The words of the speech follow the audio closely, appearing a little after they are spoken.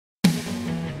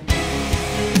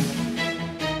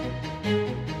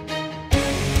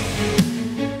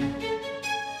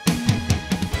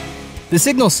The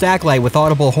signal stack light with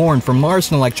Audible Horn from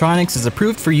Larson Electronics is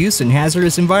approved for use in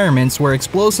hazardous environments where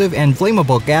explosive and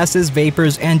flammable gases,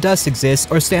 vapors, and dust exist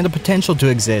or stand a potential to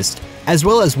exist, as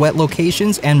well as wet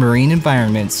locations and marine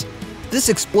environments. This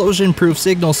explosion-proof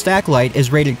signal stack light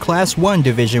is rated Class 1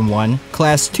 Division 1,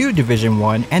 Class 2 Division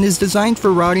 1, and is designed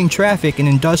for routing traffic in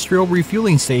industrial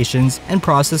refueling stations and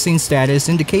processing status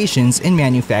indications in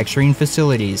manufacturing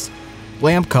facilities.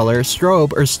 Lamp color,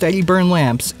 strobe, or steady burn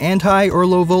lamps and high or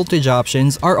low voltage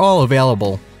options are all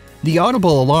available. The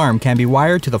audible alarm can be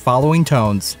wired to the following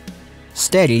tones: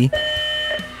 steady,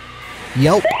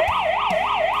 yelp,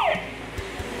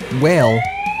 wail,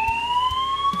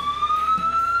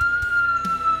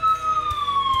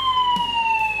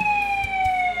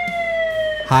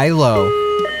 high-low.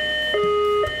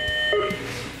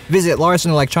 Visit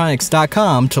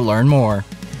larsonelectronics.com to learn more.